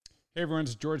Hey everyone,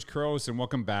 it's George Couros, and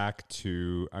welcome back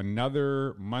to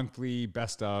another monthly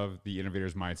Best of the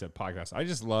Innovators Mindset podcast. I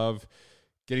just love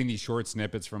getting these short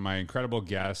snippets from my incredible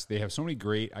guests. They have so many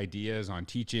great ideas on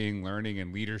teaching, learning,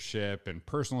 and leadership and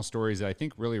personal stories that I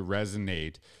think really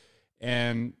resonate.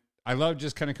 And I love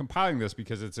just kind of compiling this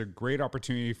because it's a great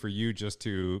opportunity for you just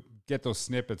to get those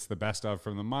snippets, the best of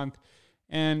from the month,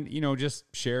 and, just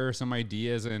share some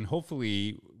ideas. And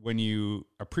hopefully when you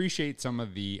appreciate some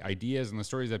of the ideas and the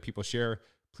stories that people share,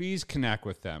 please connect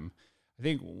with them. I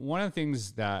think one of the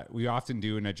things that we often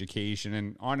do in education,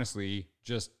 and honestly,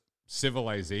 just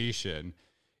civilization,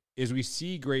 is we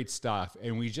see great stuff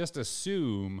and we just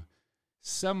assume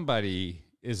somebody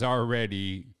is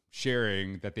already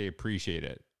sharing that they appreciate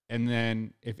it. And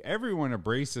then if everyone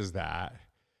embraces that,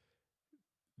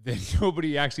 then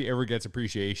nobody actually ever gets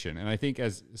appreciation. And I think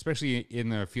especially in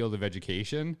the field of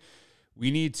education, we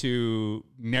need to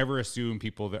never assume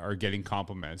people that are getting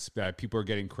compliments, that people are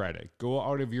getting credit. Go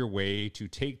out of your way to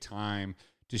take time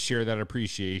to share that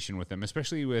appreciation with them,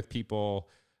 especially with people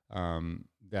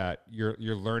that you're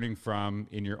learning from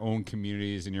in your own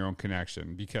communities and your own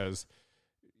connection, because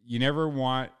you never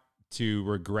want to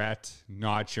regret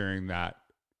not sharing that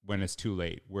when it's too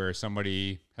late, where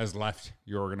somebody has left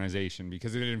your organization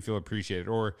because they didn't feel appreciated,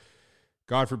 or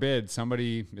God forbid,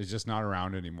 somebody is just not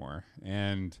around anymore.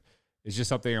 And it's just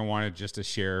something I wanted just to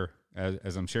share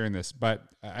as I'm sharing this. But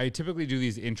I typically do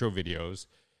these intro videos,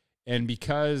 and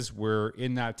because we're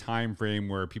in that time frame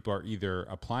where people are either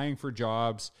applying for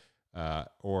jobs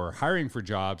or hiring for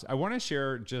jobs, I want to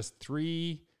share just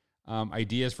three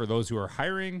ideas for those who are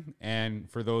hiring and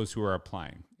for those who are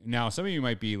applying. Now, some of you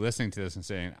might be listening to this and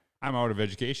saying, I'm out of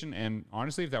education. And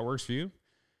honestly, if that works for you,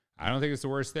 I don't think it's the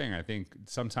worst thing. I think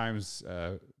sometimes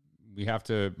we have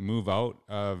to move out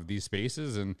of these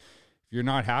spaces. And if you're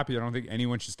not happy, I don't think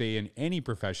anyone should stay in any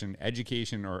profession,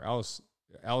 education or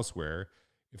elsewhere,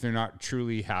 if they're not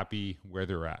truly happy where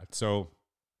they're at. So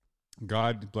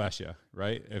God bless you,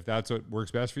 right? If that's what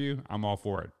works best for you, I'm all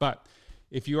for it. But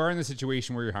if you are in the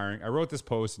situation where you're hiring, I wrote this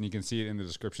post and you can see it in the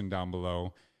description down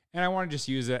below. And I want to just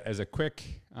use it as a quick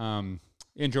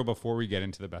intro before we get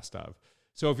into the best of.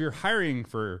 So if you're hiring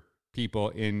for people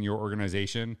in your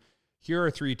organization, here are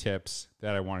three tips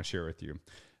that I want to share with you.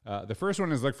 The first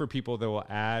one is look for people that will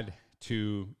add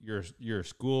to your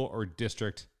school or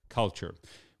district culture.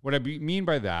 What I mean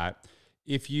by that,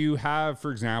 if you have,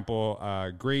 for example,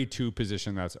 a grade 2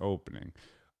 position that's opening,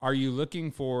 are you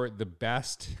looking for the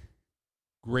best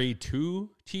grade 2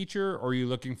 teacher, or are you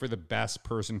looking for the best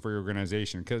person for your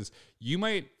organization? Because you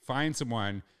might find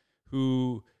someone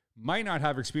who might not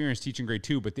have experience teaching grade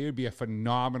 2, but they would be a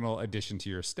phenomenal addition to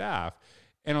your staff.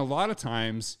 And a lot of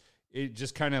times it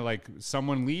just kind of like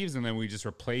someone leaves and then we just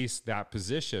replace that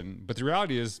position. But the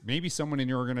reality is maybe someone in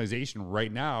your organization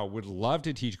right now would love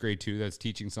to teach grade 2 that's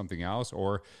teaching something else,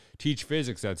 or teach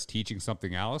physics that's teaching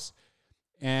something else.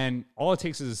 And all it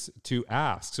takes is to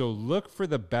ask. So look for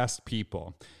the best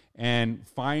people and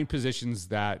find positions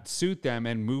that suit them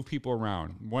and move people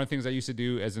around. One of the things I used to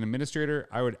do as an administrator,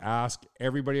 I would ask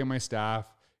everybody on my staff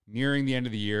nearing the end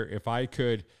of the year, if I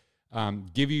could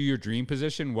give you your dream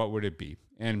position, what would it be?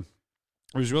 And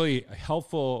it was really a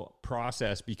helpful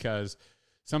process, because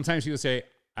sometimes people say,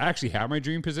 I actually have my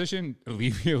dream position,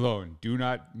 leave me alone, do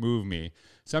not move me.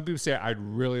 Some people say, I'd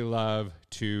really love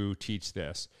to teach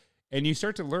this. And you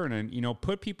start to learn and,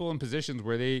 put people in positions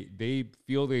where they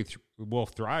feel they will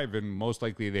thrive, and most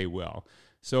likely they will.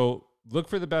 So look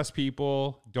for the best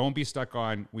people. Don't be stuck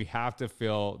on, we have to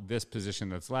fill this position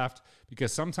that's left,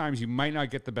 because sometimes you might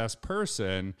not get the best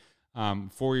person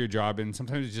for your job. And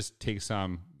sometimes it just takes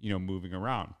some, moving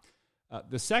around.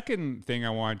 The second thing I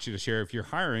want you to share if you're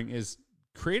hiring is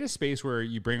create a space where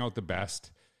you bring out the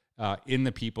best in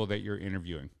the people that you're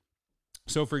interviewing.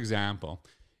 So for example,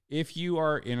 if you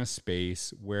are in a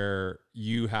space where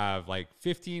you have like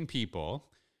 15 people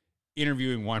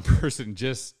interviewing one person,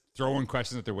 just throwing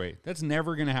questions at their way, that's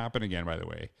never going to happen again, by the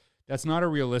way. That's not a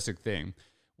realistic thing.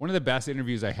 One of the best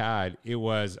interviews I had, it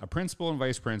was a principal and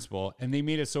vice principal, and they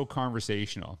made it so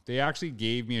conversational. They actually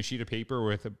gave me a sheet of paper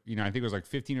with, I think it was like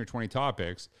 15 or 20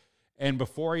 topics. And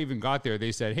before I even got there,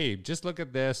 they said, hey, just look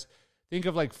at this. Think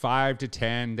of like 5 to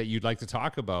 10 that you'd like to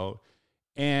talk about,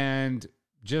 and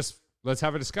just let's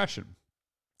have a discussion.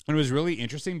 And it was really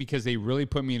interesting because they really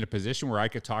put me in a position where I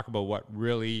could talk about what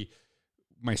really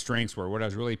my strengths were, what I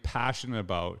was really passionate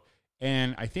about.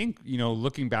 And I think,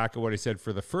 looking back at what I said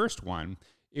for the first one,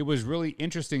 it was really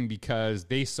interesting because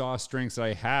they saw strengths that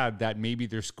I had that maybe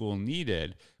their school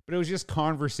needed, but it was just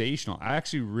conversational.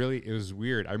 It was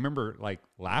weird. I remember like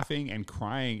laughing and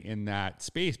crying in that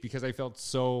space because I felt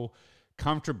so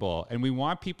comfortable, and we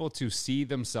want people to see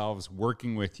themselves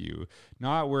working with you,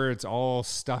 not where it's all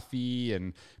stuffy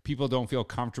and people don't feel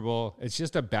comfortable. It's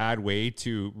just a bad way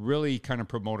to really kind of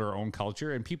promote our own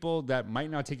culture, and people that might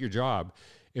not take your job,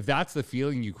 if that's the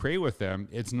feeling you create with them,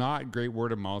 it's not great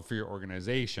word of mouth for your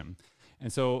organization.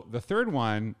 And so the third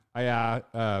one I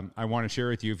want to share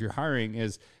with you if you're hiring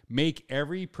is make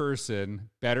every person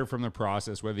better from the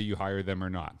process, whether you hire them or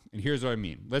not. And here's what I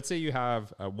mean. Let's say you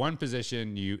have one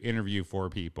position, you interview 4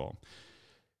 people.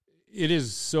 It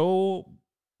is so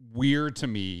weird to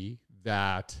me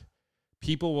that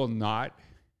people will not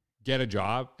get a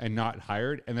job and not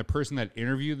hired, and the person that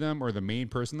interviewed them or the main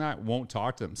person that won't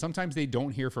talk to them. Sometimes they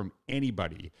don't hear from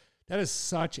anybody. That is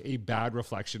such a bad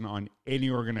reflection on any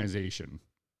organization.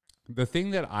 The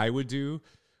thing that I would do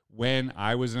when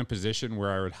I was in a position where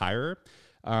I would hire,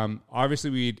 obviously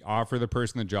we'd offer the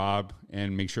person the job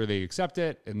and make sure they accept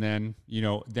it. And then,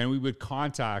 then we would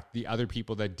contact the other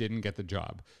people that didn't get the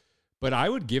job. But I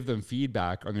would give them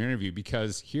feedback on their interview,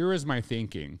 because here is my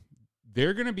thinking.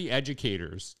 They're going to be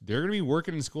educators. They're going to be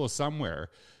working in school somewhere.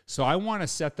 So I want to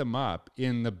set them up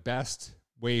in the best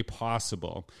way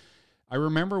possible. I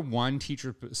remember one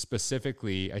teacher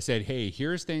specifically, I said, hey,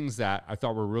 here's things that I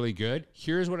thought were really good.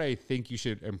 Here's what I think you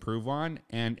should improve on.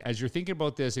 And as you're thinking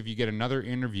about this, if you get another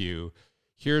interview,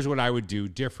 here's what I would do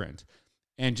different.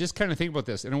 And just kind of think about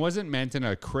this. And it wasn't meant in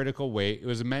a critical way. It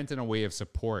was meant in a way of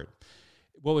support.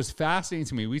 What was fascinating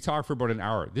to me, we talked for about an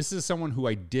hour. This is someone who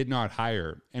I did not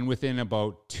hire. And within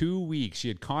about 2 weeks, she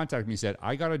had contacted me and said,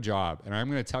 I got a job. And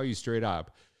I'm going to tell you straight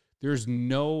up, there's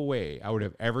no way I would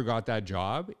have ever got that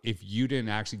job if you didn't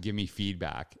actually give me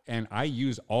feedback. And I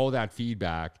use all that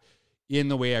feedback in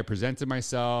the way I presented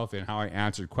myself and how I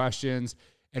answered questions,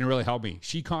 and it really helped me.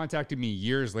 She contacted me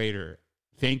years later,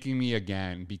 thanking me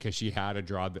again because she had a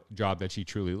job that she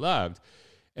truly loved.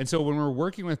 And so when we're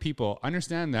working with people,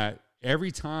 understand that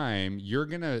every time you're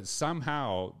going to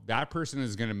somehow, that person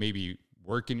is going to maybe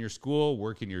work in your school,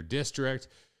 work in your district,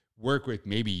 work with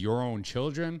maybe your own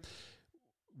children.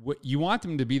 You want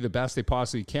them to be the best they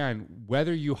possibly can,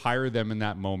 whether you hire them in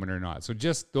that moment or not. So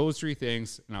just those 3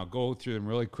 things, and I'll go through them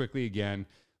really quickly again.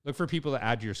 Look for people to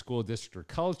add to your school, district, or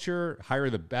culture.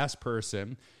 Hire the best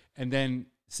person. And then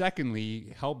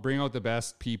secondly, help bring out the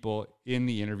best people in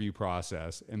the interview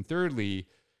process. And thirdly,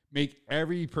 make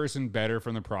every person better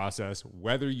from the process,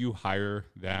 whether you hire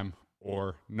them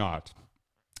or not.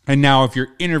 And now if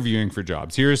you're interviewing for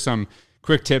jobs, here's some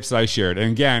quick tips that I shared.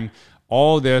 And again,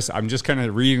 all this, I'm just kind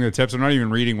of reading the tips. I'm not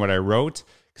even reading what I wrote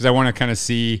because I want to kind of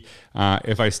see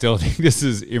if I still think this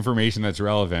is information that's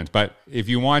relevant. But if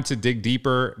you want to dig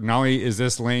deeper, not only is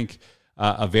this link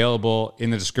available in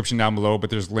the description down below, but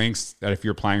there's links that if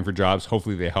you're applying for jobs,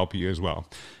 hopefully they help you as well.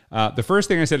 The first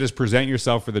thing I said is present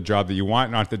yourself for the job that you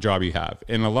want, not the job you have.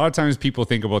 And a lot of times people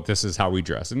think about this as how we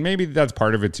dress. And maybe that's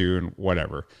part of it too, and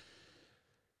whatever.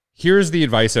 Here's the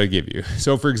advice I give you.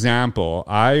 So for example,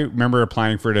 I remember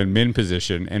applying for an admin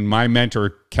position, and my mentor,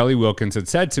 Kelly Wilkins, had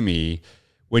said to me,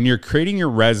 when you're creating your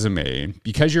resume,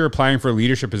 because you're applying for a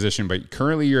leadership position, but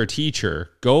currently you're a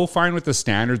teacher, go find what the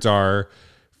standards are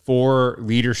for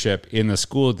leadership in the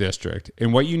school district.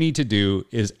 And what you need to do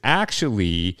is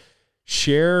actually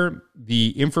share the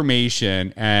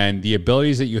information and the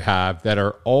abilities that you have that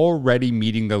are already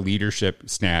meeting the leadership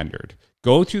standard.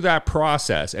 Go through that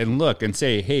process and look and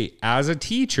say, hey, as a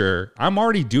teacher, I'm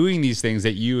already doing these things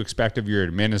that you expect of your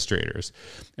administrators.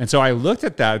 And so I looked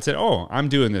at that and said, oh, I'm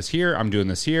doing this here. I'm doing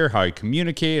this here, how I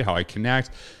communicate, how I connect.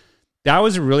 That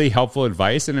was really helpful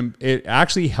advice. And it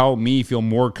actually helped me feel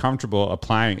more comfortable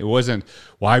applying. It wasn't,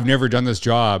 well, I've never done this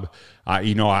job.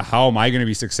 How am I going to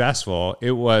be successful?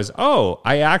 It was, oh,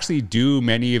 I actually do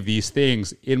many of these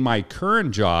things in my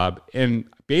current job. And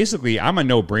basically, I'm a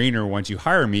no-brainer once you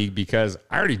hire me because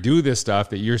I already do this stuff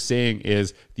that you're saying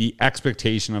is the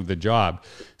expectation of the job.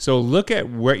 So look at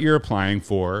what you're applying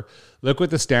for, look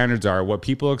what the standards are, what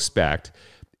people expect,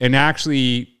 and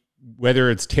actually, whether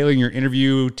it's tailoring your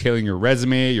interview, tailoring your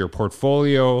resume, your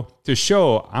portfolio, to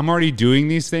show I'm already doing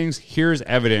these things. Here's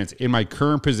evidence in my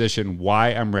current position why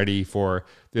I'm ready for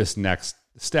this next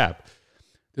step.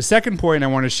 The second point I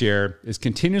want to share is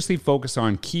continuously focus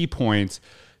on key points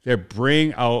that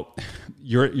bring out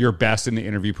your best in the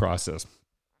interview process.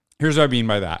 Here's what I mean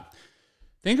by that.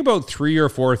 Think about 3 or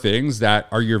 4 things that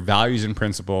are your values and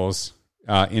principles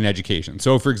in education.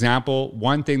 So for example,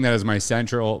 one thing that is my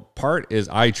central part is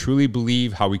I truly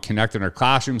believe how we connect in our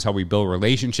classrooms, how we build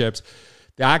relationships.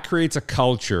 That creates a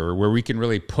culture where we can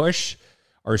really push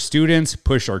our students,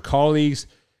 push our colleagues,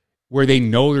 where they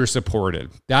know they're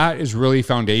supported. That is really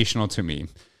foundational to me.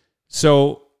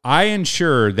 So I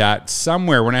ensure that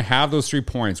somewhere when I have those 3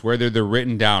 points, whether they're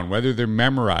written down, whether they're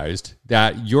memorized,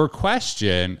 that your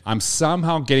question, I'm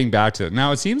somehow getting back to it.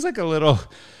 Now, it seems like a little,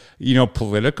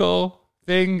 political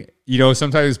thing.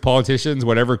 Sometimes politicians,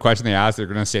 whatever question they ask, they're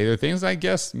going to say their things. I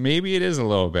guess maybe it is a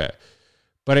little bit.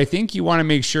 But I think you want to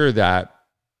make sure that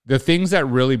the things that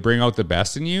really bring out the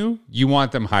best in you, you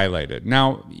want them highlighted.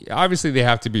 Now, obviously, they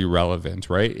have to be relevant,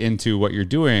 right, into what you're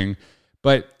doing.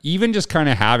 But even just kind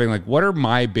of having like, what are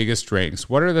my biggest strengths?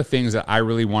 What are the things that I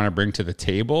really want to bring to the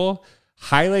table?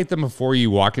 Highlight them before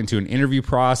you walk into an interview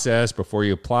process, before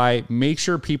you apply. Make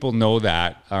sure people know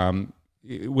that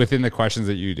within the questions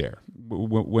that you dare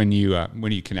when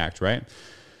you connect, right?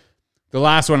 The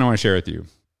last one I want to share with you,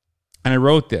 and I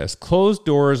wrote this: closed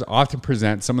doors often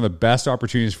present some of the best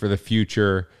opportunities for the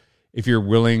future if you're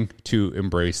willing to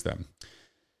embrace them.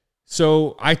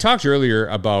 So I talked earlier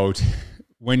about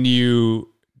when you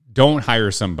don't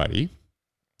hire somebody,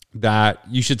 that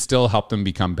you should still help them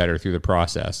become better through the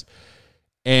process.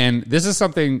 And this is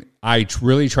something I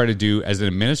really try to do as an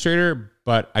administrator,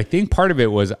 but I think part of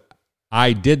it was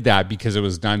I did that because it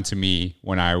was done to me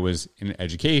when I was in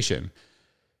education.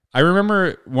 I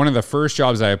remember one of the first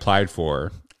jobs I applied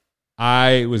for,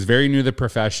 I was very new to the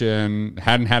profession,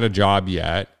 hadn't had a job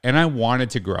yet, and I wanted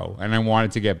to grow and I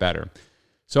wanted to get better.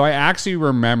 So I actually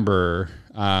remember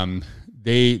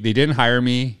they didn't hire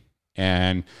me,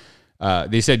 and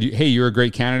they said, hey, you're a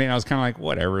great candidate. And I was kind of like,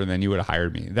 whatever, and then you would have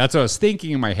hired me. That's what I was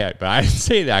thinking in my head, but I didn't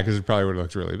say that because it probably would have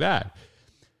looked really bad.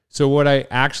 So what I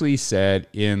actually said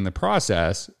in the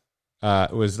process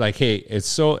was like, hey,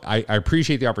 I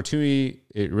appreciate the opportunity.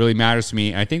 It really matters to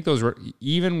me. And I think those were,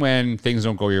 even when things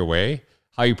don't go your way,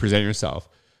 how you present yourself.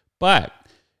 But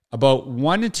about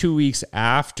 1 to 2 weeks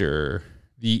after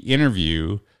the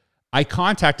interview, I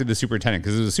contacted the superintendent,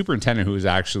 because it was a superintendent who was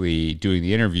actually doing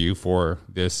the interview for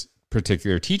this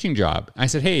particular teaching job. I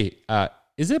said, hey,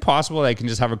 is it possible that I can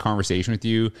just have a conversation with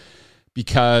you?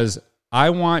 Because I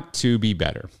want to be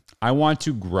better. I want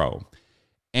to grow.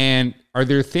 And are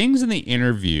there things in the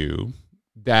interview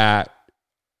that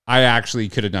I actually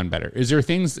could have done better? Is there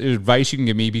advice you can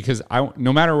give me? Because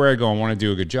no matter where I go, I want to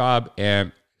do a good job,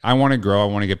 and I want to grow. I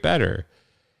want to get better.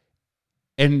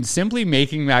 And simply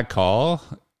making that call,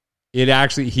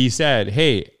 he said,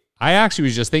 hey, I actually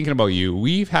was just thinking about you.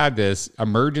 We've had this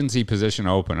emergency position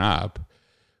open up.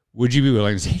 Would you be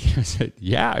willing to take it? I said,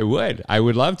 yeah, I would. I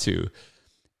would love to.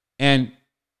 And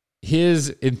his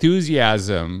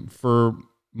enthusiasm for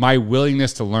my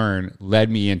willingness to learn led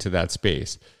me into that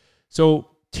space. So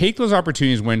take those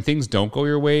opportunities when things don't go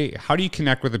your way. How do you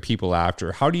connect with the people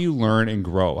after? How do you learn and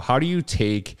grow? How do you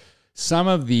take some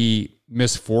of the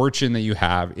misfortune that you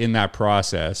have in that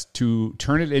process to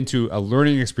turn it into a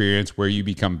learning experience where you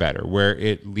become better, where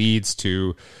it leads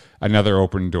to another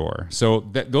open door? So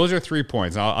those are 3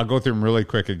 points. I'll go through them really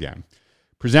quick again.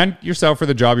 Present yourself for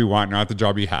the job you want, not the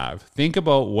job you have. Think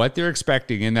about what they're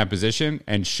expecting in that position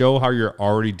and show how you're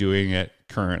already doing it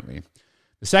currently.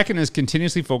 The second is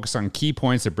continuously focus on key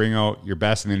points that bring out your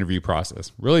best in the interview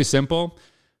process. Really simple.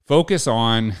 Focus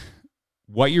on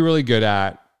what you're really good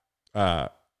at,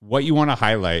 what you want to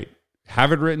highlight,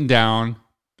 have it written down,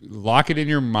 lock it in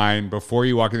your mind before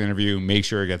you walk in the interview, make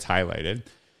sure it gets highlighted.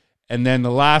 And then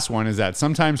the last one is that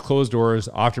sometimes closed doors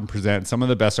often present some of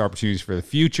the best opportunities for the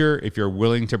future if you're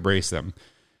willing to brace them.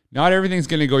 Not everything's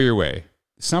going to go your way.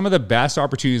 Some of the best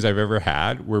opportunities I've ever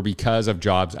had were because of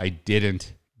jobs I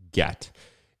didn't get.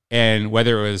 And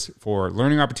whether it was for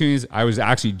learning opportunities, I was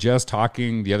actually just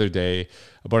talking the other day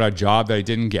about a job that I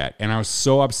didn't get. And I was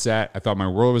so upset. I thought my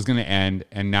world was going to end.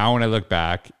 And now when I look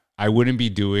back, I wouldn't be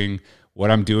doing what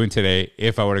I'm doing today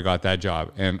if I would have got that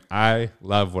job. And I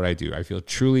love what I do. I feel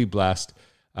truly blessed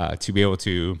to be able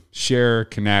to share,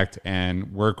 connect,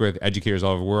 and work with educators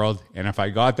all over the world. And if I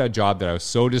got that job that I was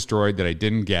so destroyed that I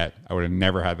didn't get, I would have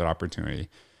never had that opportunity.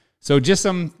 So just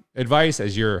some advice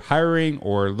as you're hiring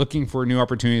or looking for new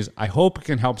opportunities. I hope it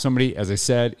can help somebody. As I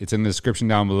said, it's in the description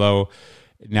down below.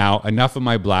 Now, enough of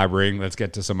my blabbering. Let's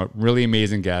get to some really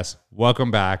amazing guests.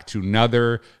 Welcome back to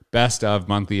another Best of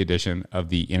monthly edition of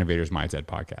the Innovators Mindset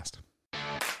podcast.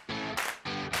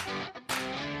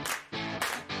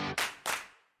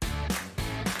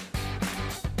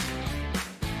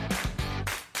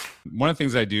 One of the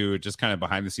things I do just kind of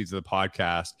behind the scenes of the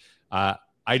podcast,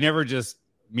 I never just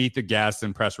meet the guests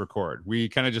and press record. We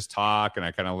kind of just talk and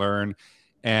I kind of learn.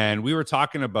 And we were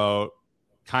talking about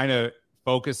kind of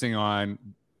focusing on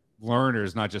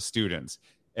learners, not just students,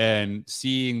 and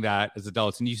seeing that as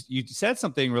adults. And you said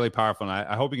something really powerful, and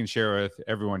I hope you can share with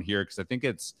everyone here, because I think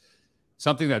it's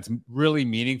something that's really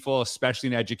meaningful, especially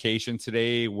in education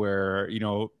today, where,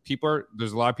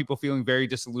 there's a lot of people feeling very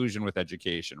disillusioned with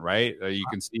education, right? You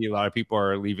can see a lot of people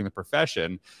are leaving the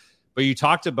profession, but you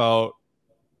talked about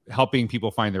helping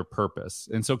people find their purpose.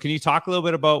 And so can you talk a little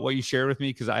bit about what you shared with me?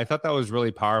 Because I thought that was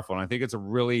really powerful. And I think it's a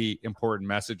really important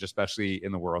message, especially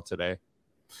in the world today.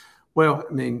 Well,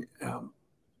 I mean,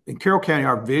 in Carroll County,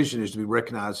 our vision is to be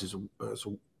recognized as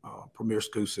a premier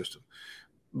school system.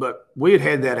 But we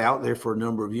had that out there for a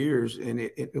number of years, and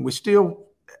we still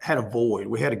had a void.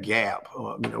 We had a gap.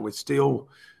 We still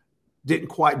didn't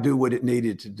quite do what it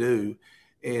needed to do.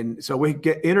 And so we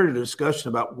entered a discussion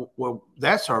about, well,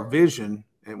 that's our vision,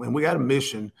 and we got a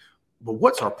mission, but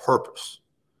what's our purpose?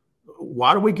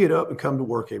 Why do we get up and come to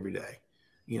work every day?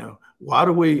 Why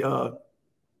do we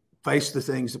face the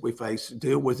things that we face,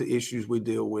 deal with the issues we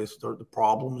deal with, or the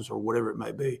problems, or whatever it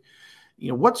may be?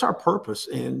 What's our purpose?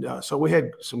 And so we had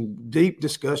some deep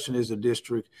discussion as a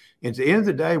district. And at the end of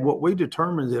the day, what we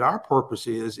determined that our purpose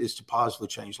is to positively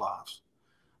change lives.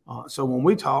 So when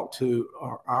we talk to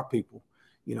our people,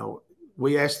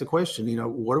 we ask the question,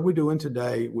 what are we doing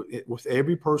today with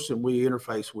every person we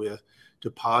interface with to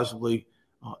positively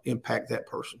impact that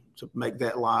person, to make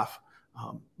that life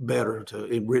better, to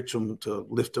enrich them, to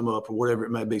lift them up, or whatever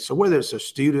it may be. So whether it's a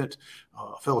student,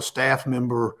 a fellow staff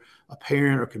member, a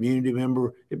parent or community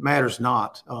member, it matters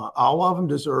not. All of them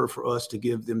deserve for us to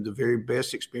give them the very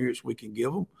best experience we can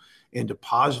give them, and to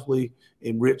positively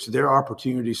enrich their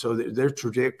opportunity so that their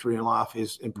trajectory in life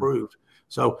is improved.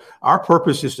 So our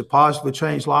purpose is to positively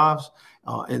change lives.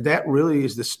 And that really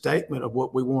is the statement of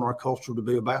what we want our culture to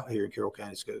be about here in Carroll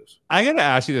County Schools. I got to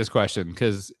ask you this question,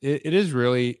 because it is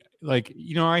really like,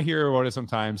 I hear about it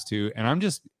sometimes too. And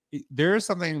there is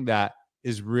something that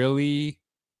is really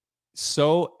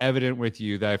so evident with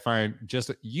you that I find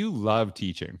just, you love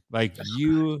teaching. I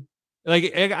can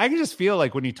just feel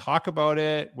like when you talk about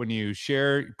it, when you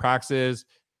share practices,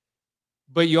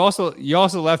 but you also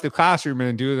left the classroom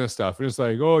and doing this stuff. It's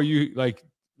like, oh, you like,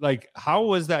 how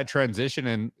was that transition?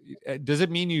 And does it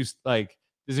mean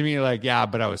yeah,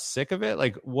 but I was sick of it?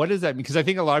 Like, what does that mean? Because I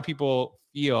think a lot of people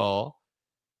feel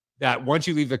that once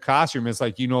you leave the classroom, it's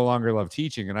like you no longer love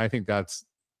teaching. And I think that's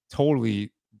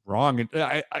totally wrong. And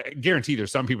I guarantee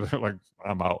there's some people that are like,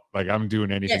 I'm out, like I'm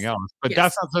doing anything else. But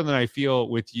that's not something I feel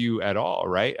with you at all,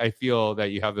 right? I feel that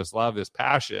you have this love, this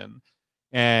passion,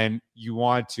 and you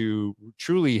want to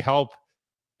truly help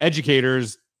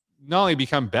educators not only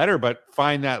become better, but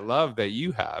find that love that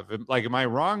you have. Like, am I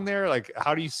wrong there? Like,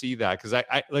 how do you see that? Because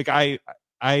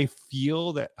I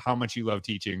feel that how much you love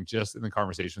teaching just in the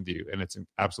conversation with you, and it's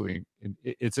absolutely,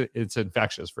 it's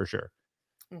infectious for sure.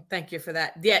 Thank you for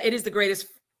that. Yeah, it is the greatest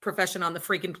profession on the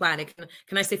freaking planet.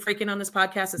 Can I say freaking on this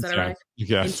podcast? Is that all right?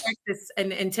 Yes.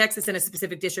 In Texas, in a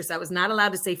specific district, I was not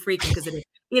allowed to say freaking because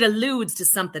it alludes to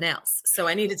something else. So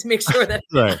I needed to make sure that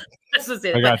right. This was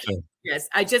it. I got you. Yes,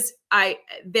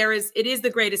 it is the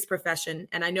greatest profession.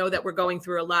 And I know that we're going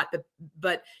through a lot,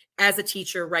 but as a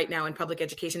teacher right now in public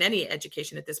education, any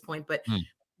education at this point, but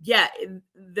yeah,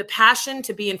 the passion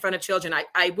to be in front of children.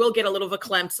 I will get a little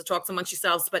verklempt, so talk amongst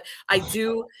yourselves, but I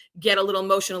do get a little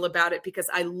emotional about it because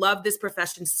I love this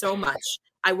profession so much.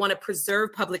 I want to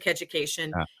preserve public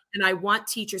education, and I want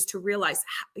teachers to realize,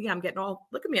 I'm getting all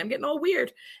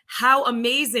weird, how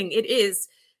amazing it is.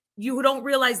 You don't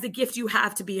realize the gift you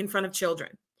have to be in front of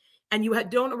children. And you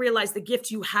don't realize the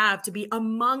gift you have to be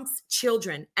amongst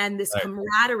children, and this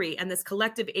camaraderie and this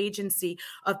collective agency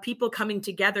of people coming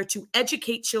together to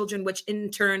educate children, which in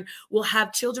turn will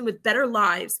have children with better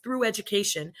lives through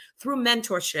education, through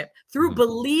mentorship, through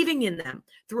believing in them,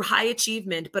 through high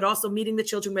achievement, but also meeting the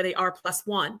children where they are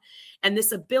 +1. And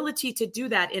this ability to do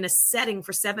that in a setting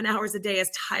for 7 hours a day,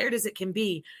 as tired as it can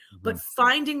be, but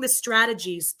finding the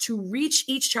strategies to reach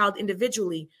each child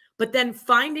individually, but then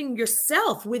finding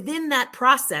yourself within that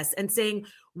process and saying,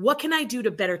 what can I do to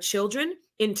better children,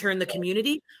 in turn the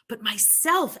community, but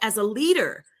myself as a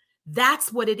leader?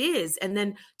 That's what it is. And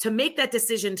then to make that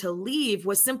decision to leave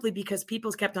was simply because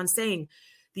people kept on saying,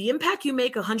 the impact you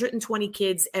make 120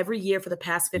 kids every year for the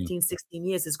past 15, 16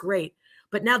 years is great.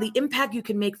 But now the impact you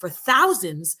can make for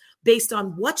thousands based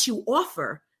on what you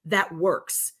offer, that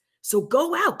works. So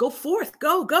go out, go forth,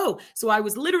 go. So I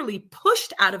was literally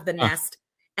pushed out of the nest.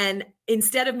 And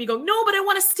instead of me going, no, but I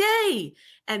want to stay.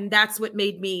 And that's what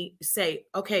made me say,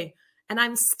 okay. And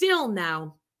I'm still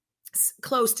now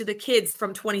close to the kids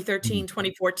from 2013,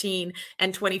 2014,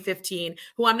 and 2015,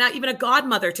 who I'm not even a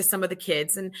godmother to some of the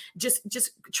kids, and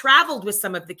just traveled with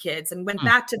some of the kids and went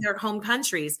back to their home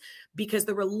countries. because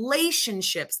the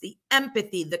relationships, the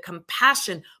empathy, the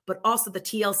compassion, but also the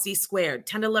TLC squared,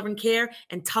 tender love and care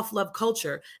and tough love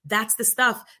culture. That's the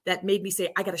stuff that made me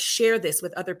say, I got to share this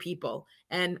with other people.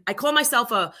 And I call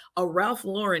myself a Ralph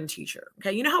Lauren teacher.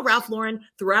 Okay. You know how Ralph Lauren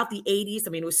throughout the 80s, I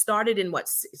mean, it was started in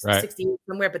 68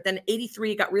 somewhere, but then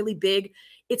 83 got really big.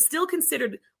 It's still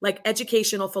considered like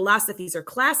educational philosophies are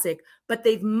classic, but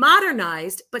they've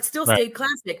modernized, but still stayed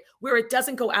classic, where it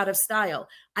doesn't go out of style.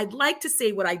 I'd like to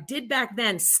say what I did back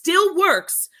then still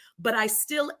works, but I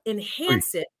still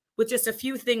enhance it with just a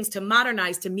few things to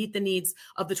modernize to meet the needs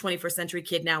of the 21st century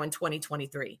kid now in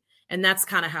 2023. And that's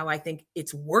kind of how I think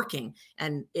it's working.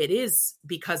 And it is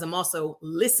because I'm also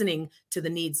listening to the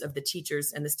needs of the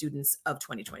teachers and the students of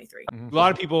 2023. A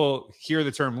lot of people hear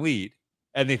the term lead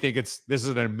and they think this is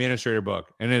an administrator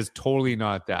book, and it is totally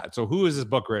not that. So who is this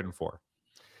book written for?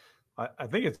 I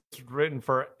think it's written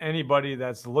for anybody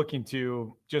that's looking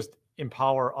to just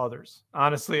empower others.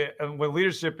 Honestly, with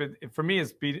leadership, for me,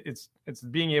 it's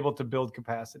being able to build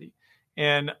capacity.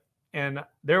 And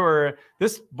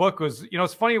this book was,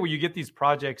 it's funny when you get these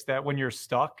projects that when you're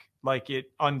stuck, like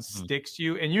it unsticks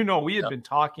you. And we had been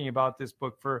talking about this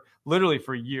book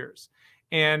for years.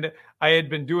 And I had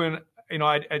been doing,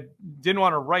 I didn't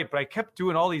want to write, but I kept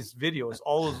doing all these videos,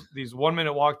 all of these 1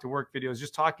 minute walk to work videos,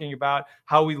 just talking about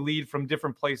how we lead from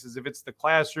different places. If it's the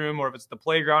classroom, or if it's the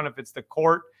playground, if it's the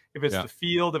court, if it's the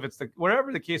field, if it's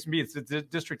whatever the case may be, it's the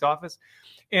district office.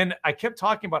 And I kept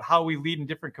talking about how we lead in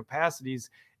different capacities.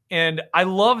 And I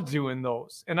loved doing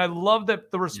those. And I loved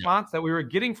the response that we were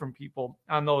getting from people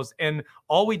on those. And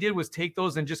all we did was take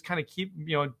those and just kind of keep,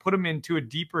 put them into a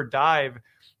deeper dive.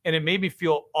 And it made me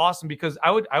feel awesome, because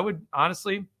I would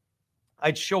honestly,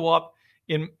 I'd show up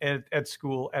at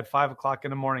school at 5 o'clock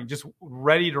in the morning, just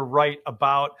ready to write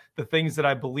about the things that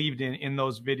I believed in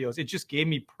those videos. It just gave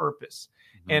me purpose.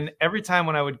 Mm-hmm. And every time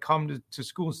when I would come to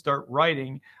school and start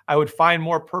writing, I would find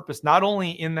more purpose, not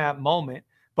only in that moment,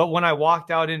 but when I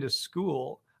walked out into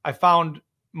school, I found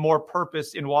more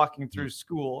purpose in walking through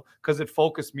school, because it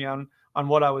focused me on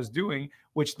what I was doing,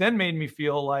 which then made me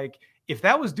feel like if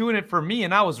that was doing it for me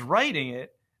and I was writing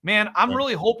it, man, I'm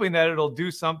really hoping that it'll do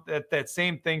that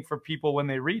same thing for people when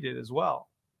they read it as well.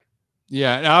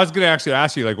 Yeah. And I was going to actually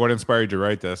ask you, like, what inspired you to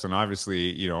write this? And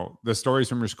obviously, the stories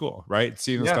from your school, right?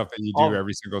 Seeing the stuff that you do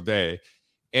every single day.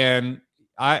 And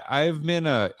I've been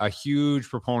a huge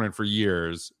proponent for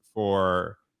years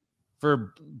for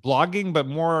blogging, but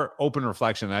more open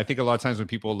reflection. And I think a lot of times when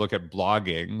people look at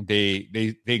blogging,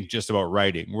 they think just about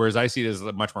writing, whereas I see it as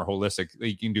much more holistic.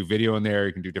 You can do video in there,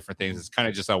 you can do different things. It's kind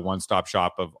of just a one-stop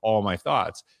shop of all my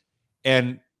thoughts.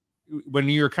 And when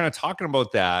you're kind of talking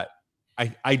about that,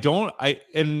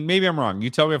 and maybe I'm wrong.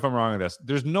 You tell me if I'm wrong on this.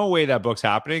 There's no way that book's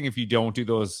happening if you don't do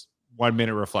those 1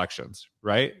 minute reflections,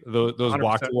 right? Those 100%.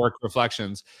 Walk to work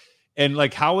reflections. And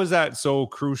like, how is that so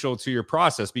crucial to your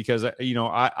process? Because,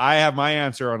 I have my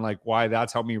answer on like why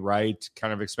that's helped me write,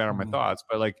 kind of expand on my thoughts.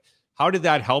 But like, how did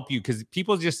that help you? Because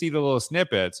people just see the little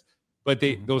snippets, but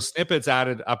those snippets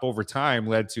added up over time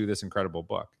led to this incredible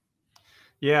book.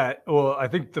 Yeah. Well, I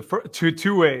think the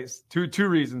two ways, two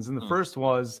reasons. And the first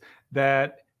was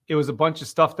that it was a bunch of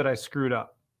stuff that I screwed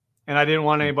up. And I didn't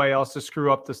want anybody else to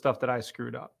screw up the stuff that I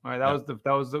screwed up. All right,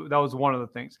 that was one of the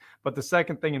things. But the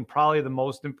second thing, and probably the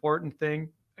most important thing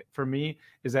for me,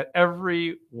 is that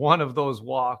every one of those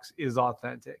walks is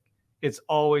authentic. It's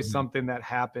always something that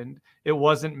happened. It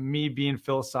wasn't me being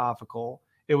philosophical.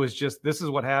 It was just, this is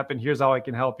what happened. Here's how I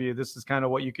can help you. This is kind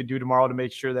of what you could do tomorrow to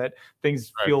make sure that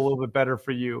things feel a little bit better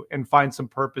for you and find some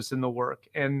purpose in the work.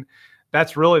 And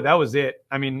that was it.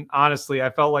 I mean, honestly, I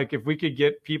felt like if we could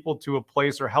get people to a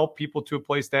place, or help people to a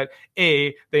place that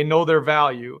A, they know their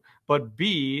value, but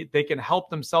B, they can help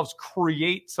themselves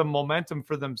create some momentum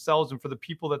for themselves and for the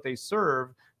people that they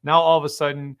serve. Now, all of a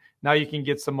sudden, now you can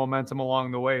get some momentum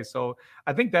along the way. So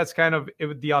I think that's kind of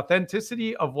it, the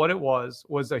authenticity of what it was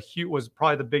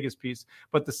probably the biggest piece.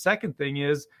 But the second thing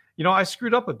is, I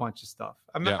screwed up a bunch of stuff.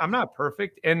 I'm not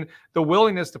perfect. And the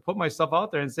willingness to put myself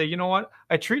out there and say, you know what,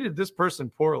 I treated this person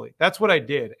poorly. That's what I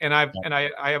did. And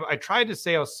I tried to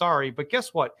say I was sorry, but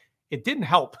guess what? It didn't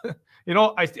help.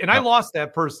 I lost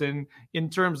that person in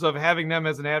terms of having them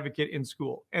as an advocate in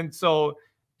school. And so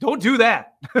don't do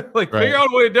that. Figure out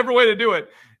a different way to do it.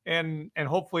 And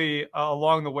hopefully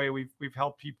along the way, we've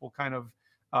helped people kind of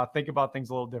think about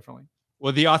things a little differently.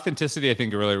 Well, the authenticity, I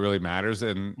think, really, really matters.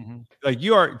 And like,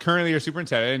 you are currently your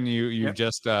superintendent, and you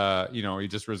just, you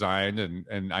just resigned,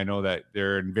 and I know that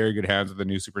they're in very good hands with the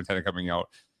new superintendent coming out.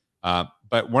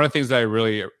 But one of the things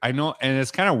that I know, and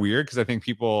it's kind of weird because I think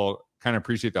people kind of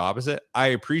appreciate the opposite. I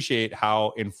appreciate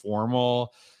how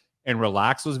informal and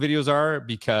relaxed those videos are,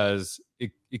 because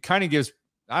it kind of gives,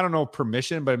 I don't know,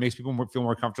 permission, but it makes people feel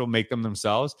more comfortable, make them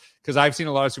themselves. Because I've seen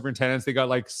a lot of superintendents, they got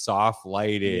like soft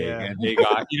lighting and they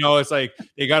got, it's like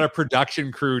they got a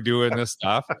production crew doing this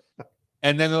stuff.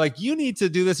 And then they're like, you need to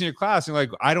do this in your class. And you're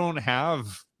like, I don't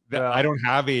have that. I don't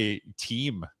have a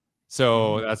team.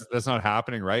 So that's not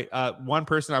happening, right? One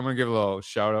person I'm going to give a little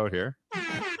shout out here.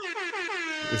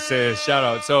 Say a shout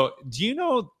out. So do you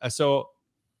know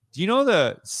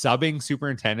the subbing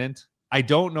superintendent? I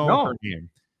don't know her name.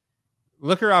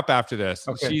 Look her up after this.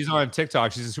 Okay. She's on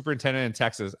TikTok. She's a superintendent in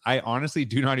Texas. I honestly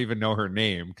do not even know her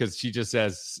name, because she just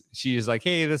says, she is like,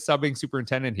 hey, the subbing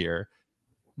superintendent here.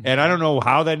 And I don't know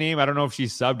how that name, I don't know if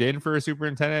she's subbed in for a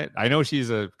superintendent. I know she's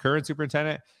a current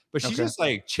superintendent, but she's just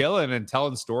like chilling and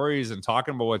telling stories and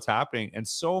talking about what's happening. And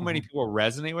so many people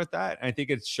resonate with that. And I think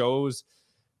it shows,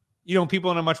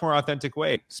 people in a much more authentic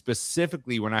way.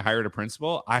 Specifically, when I hired a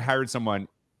principal, I hired someone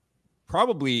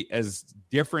probably as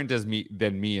different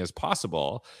than me as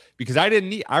possible, because I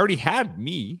already had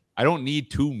me. I don't need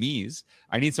two me's.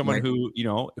 I need someone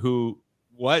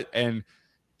and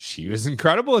she was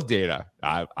incredible at data.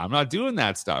 I'm not doing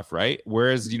that stuff, right?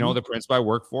 Whereas, the principal I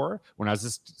worked for, when I was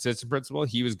assistant principal,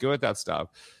 he was good at that stuff.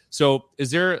 So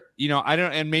is there,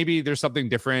 and maybe there's something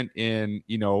different in,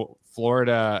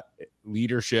 Florida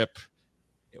leadership,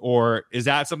 or is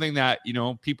that something that,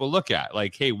 people look at?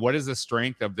 Like, hey, what is the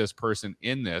strength of this person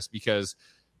in this? Because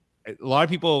a lot of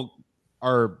people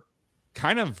are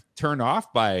kind of turned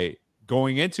off by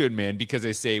going into admin, because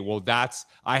they say, well,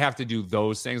 I have to do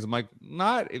those things. I'm like,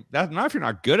 not if you're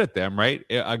not good at them, right?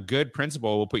 A good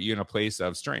principal will put you in a place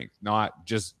of strength, not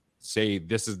just say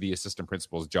this is the assistant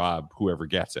principal's job, whoever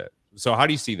gets it. So how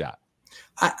do you see that?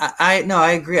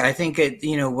 I agree. I think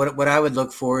what I would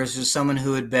look for is just someone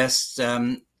who would best,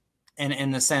 in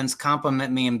a sense,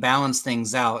 complement me and balance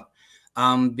things out.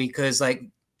 Because like,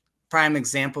 prime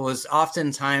example is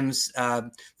oftentimes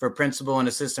for principal and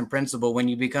assistant principal, when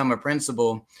you become a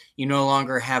principal, you no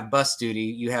longer have bus duty,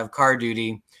 you have car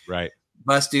duty. Right.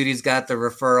 Bus duty's got the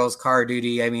referrals, car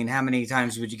duty. I mean, how many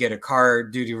times would you get a car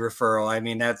duty referral? I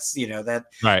mean, that's, that.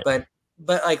 Right. But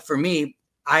like for me,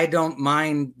 I don't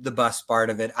mind the bus part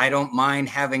of it. I don't mind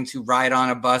having to ride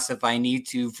on a bus if I need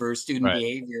to for student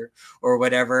behavior or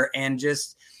whatever. And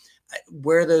just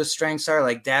where those strengths are,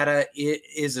 like data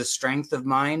is a strength of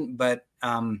mine, but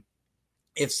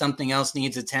if something else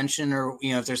needs attention, or,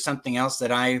 if there's something else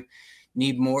that I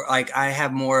need more, like I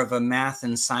have more of a math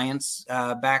and science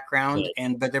background,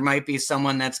 but there might be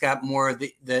someone that's got more of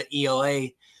the ELA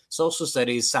social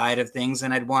studies side of things.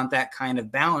 And I'd want that kind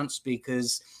of balance,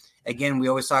 because again, we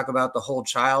always talk about the whole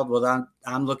child. Well,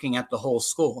 I'm looking at the whole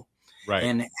school. Right.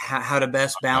 And how to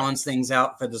best balance things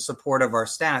out for the support of our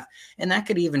staff. And that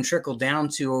could even trickle down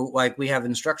to, like, we have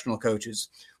instructional coaches.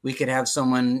 We could have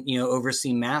someone,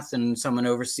 oversee math and someone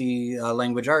oversee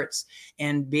language arts,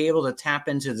 and be able to tap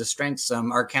into the strengths.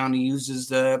 Our county uses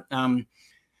the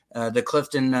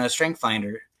Clifton Strength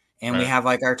Finder, and we have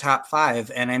like our top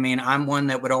 5. And I mean, I'm one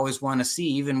that would always want to see,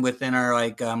 even within our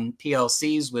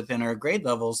PLCs, within our grade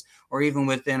levels, or even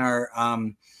within our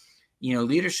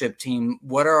leadership team,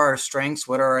 what are our strengths?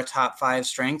 What are our top 5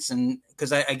 strengths? And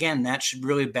because again, that should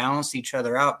really balance each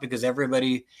other out, because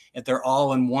everybody, if they're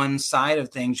all in one side of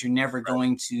things, you're never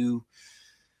going to,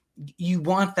 you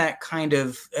want that kind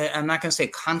of, I'm not going to say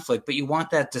conflict, but you want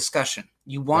that discussion.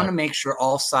 You want to make sure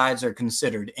all sides are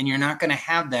considered, and you're not going to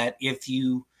have that if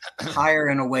you hire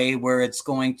in a way where it's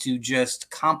going to just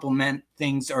complement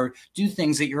things or do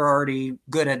things that you're already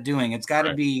good at doing. It's got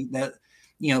to be that,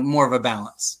 more of a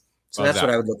balance. So that's what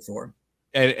I would look for.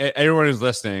 And everyone who's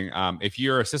listening, if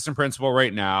you're assistant principal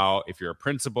right now, if you're a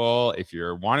principal, if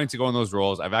you're wanting to go in those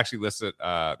roles, I've actually listed,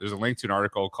 there's a link to an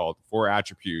article called 4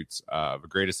 Attributes of a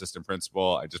Great Assistant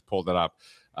Principal. I just pulled it up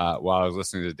while I was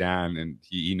listening to Dan, and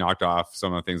he knocked off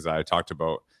some of the things that I talked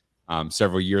about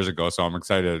several years ago. So I'm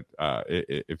excited.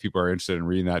 If people are interested in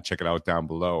reading that, check it out down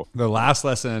below. The last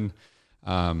lesson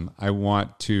I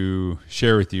want to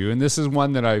share with you, and this is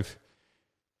one that I've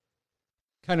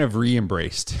kind of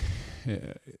re-embraced,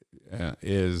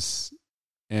 is,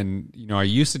 and I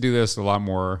used to do this a lot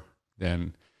more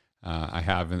than I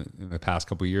have in the past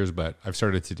couple of years, but I've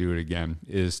started to do it again,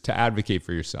 is to advocate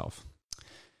for yourself.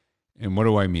 And what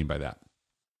do I mean by that?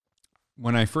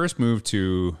 When I first moved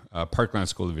to Parkland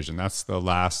School Division, that's the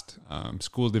last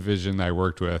school division I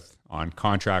worked with on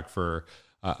contract for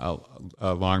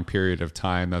a long period of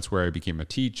time. That's where I became a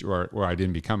teacher, or I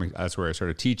didn't become, that's where I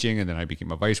started teaching. And then I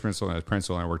became a vice principal and a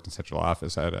principal, and I worked in central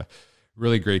office. I had a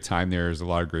really great time there. There's a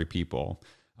lot of great people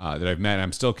that I've met and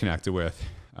I'm still connected with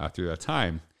through that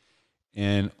time.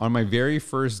 And on my very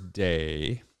first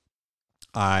day,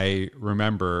 I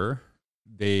remember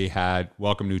they had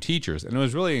welcome new teachers, and it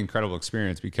was really an incredible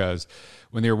experience because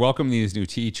when they were welcoming these new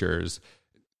teachers,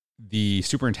 the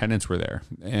superintendents were there,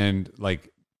 and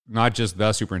like not just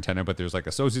the superintendent, but there's like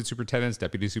associate superintendents,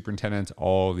 deputy superintendents,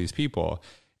 all of these people.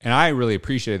 And I really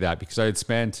appreciated that because I had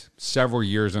spent several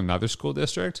years in another school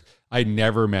district. I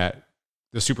never met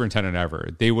the superintendent ever.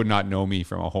 They would not know me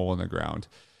from a hole in the ground.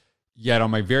 Yet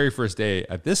on my very first day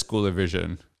at this school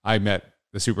division, I met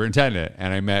the superintendent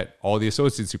and I met all the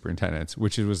associate superintendents,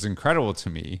 which was incredible to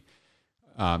me.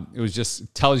 It was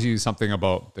just tells you something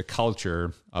about the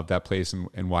culture of that place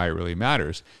and why it really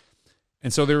matters.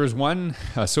 And so there was one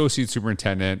associate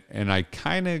superintendent, and I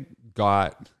kind of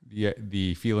got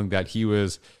the feeling that he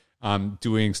was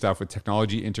doing stuff with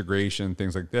technology integration,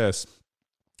 things like this.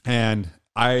 And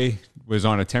I was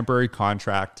on a temporary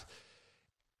contract,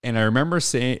 and I remember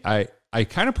saying, I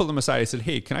kind of pulled him aside. I said,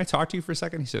 "Hey, can I talk to you for a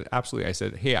second?" He said, "Absolutely." I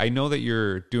said, "Hey, I know that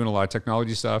you're doing a lot of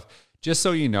technology stuff. Just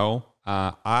so you know,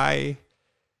 I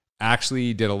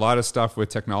actually did a lot of stuff with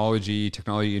technology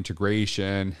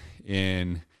integration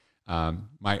in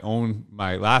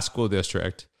my last school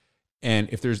district. And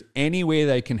if there's any way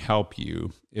that I can help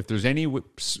you, if there's any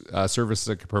services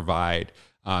I could provide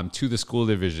to the school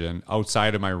division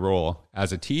outside of my role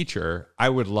as a teacher, I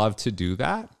would love to do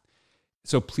that.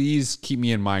 So please keep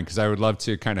me in mind because I would love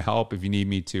to kind of help if you need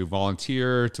me to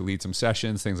volunteer, to lead some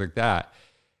sessions, things like that."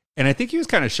 And I think he was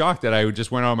kind of shocked that I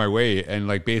just went on my way and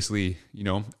like basically,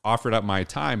 offered up my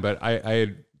time. But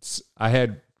I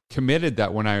had committed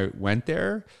that when I went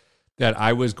there, that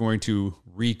I was going to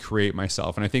recreate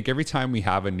myself. And I think every time we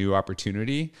have a new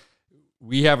opportunity,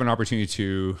 we have an opportunity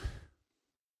to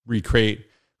recreate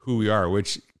who we are,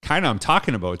 which kind of I'm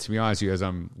talking about, to be honest with you, as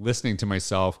I'm listening to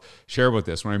myself share about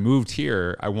this. When I moved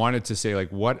here, I wanted to say, like,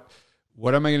 what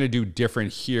am I going to do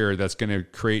different here that's going to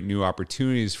create new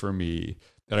opportunities for me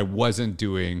that I wasn't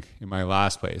doing in my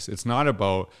last place? It's not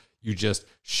about you just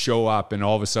show up and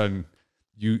all of a sudden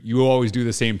you always do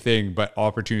the same thing, but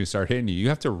opportunities start hitting you. You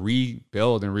have to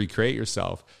rebuild and recreate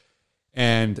yourself.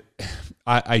 And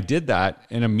I did that,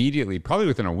 and immediately, probably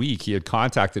within a week, he had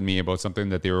contacted me about something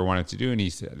that they were wanting to do, and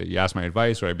he asked my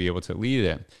advice, would I be able to lead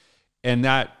it? And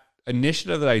that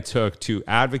initiative that I took to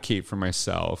advocate for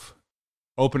myself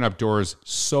opened up doors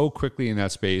so quickly in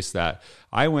that space that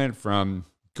I went from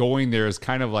going there as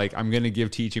kind of like, I'm going to give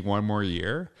teaching one more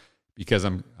year because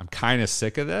I'm kind of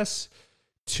sick of this,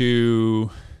 to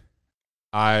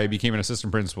I became an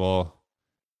assistant principal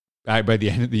by the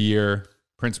end of the year,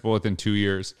 principal within 2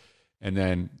 years, and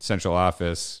then central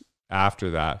office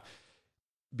after that,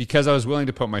 because I was willing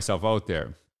to put myself out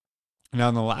there. Now,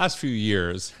 in the last few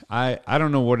years, I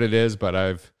don't know what it is, but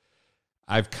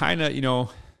I've kind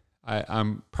of,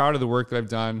 I'm proud of the work that I've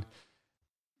done,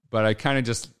 but I kind of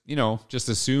just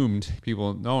assumed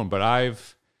people know, but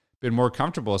I've been more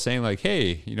comfortable saying like,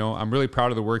 hey, I'm really proud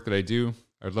of the work that I do.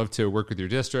 I'd love to work with your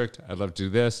district. I'd love to do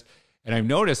this. And I've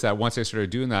noticed that once I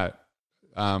started doing that,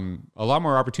 a lot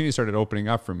more opportunities started opening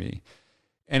up for me.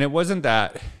 And it wasn't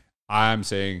that I'm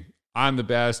saying I'm the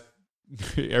best,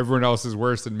 everyone else is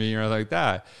worse than me or like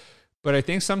that. But I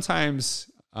think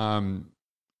sometimes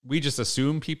we just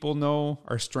assume people know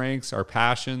our strengths, our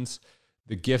passions,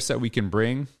 the gifts that we can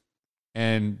bring,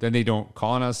 and then they don't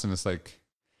call on us. And it's like,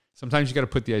 sometimes you got to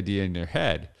put the idea in your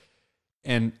head.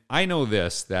 And I know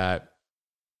this, that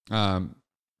not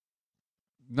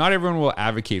everyone will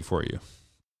advocate for you.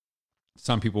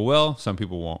 Some people will, some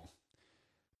people won't.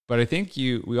 But I think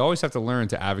we always have to learn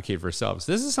to advocate for ourselves.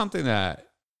 This is something that,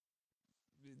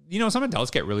 some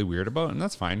adults get really weird about, and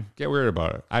that's fine. Get weird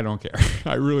about it. I don't care.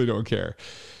 I really don't care.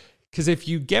 Because if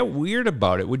you get weird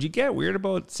about it, would you get weird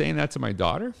about saying that to my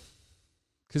daughter?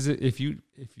 Because if you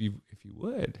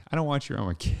would, I don't want you around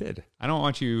my kid. I don't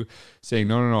want you saying,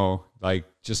 no, like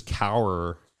just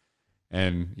cower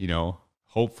and,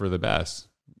 hope for the best.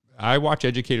 I watch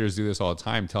educators do this all the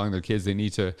time, telling their kids they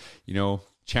need to,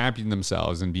 champion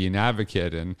themselves and be an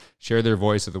advocate and share their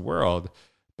voice of the world.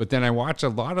 But then I watch a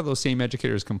lot of those same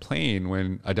educators complain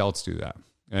when adults do that.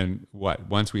 And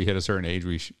once we hit a certain age,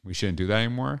 we shouldn't do that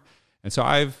anymore. And so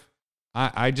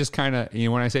I just kind of,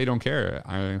 when I say don't care,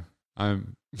 I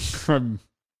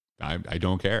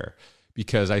don't care,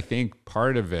 because I think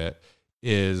part of it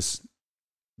is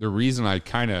the reason I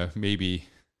kind of maybe,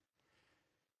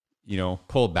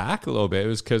 pulled back a little bit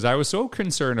was because I was so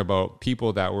concerned about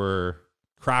people that were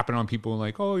crapping on people and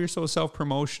like, oh, you're so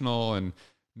self-promotional, and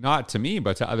not to me,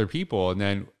 but to other people. And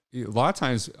then a lot of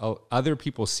times other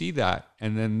people see that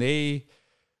and then they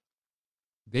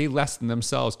lessen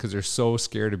themselves because they're so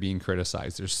scared of being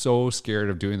criticized. They're so scared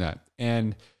of doing that.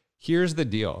 And here's the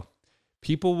deal.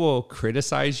 People will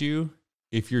criticize you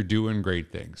if you're doing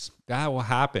great things. That will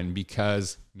happen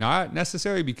because, not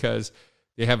necessarily because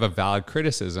they have a valid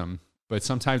criticism, but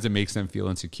sometimes it makes them feel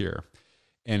insecure.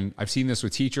 And I've seen this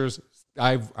with teachers.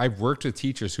 I've worked with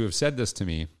teachers who have said this to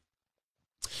me.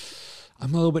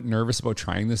 I'm a little bit nervous about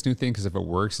trying this new thing because if it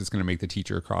works, it's going to make the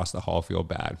teacher across the hall feel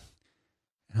bad.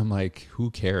 And I'm like, who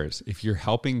cares? If you're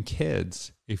helping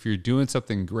kids, if you're doing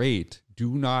something great,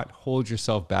 do not hold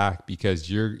yourself back because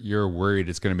you're worried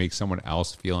it's going to make someone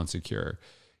else feel insecure.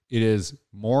 It is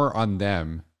more on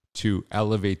them to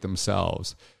elevate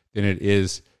themselves than it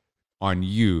is on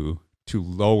you to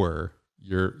lower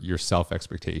your self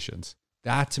expectations.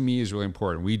 That to me is really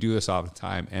important. We do this all the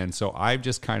time. And so I've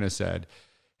just kind of said,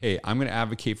 hey, I'm going to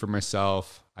advocate for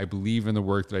myself. I believe in the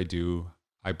work that I do.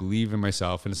 I believe in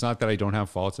myself. And it's not that I don't have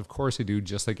faults. Of course I do,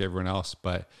 just like everyone else.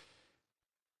 But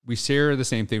we share the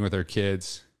same thing with our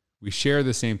kids. We share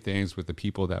the same things with the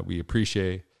people that we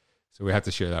appreciate. So we have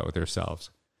to share that with ourselves.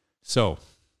 So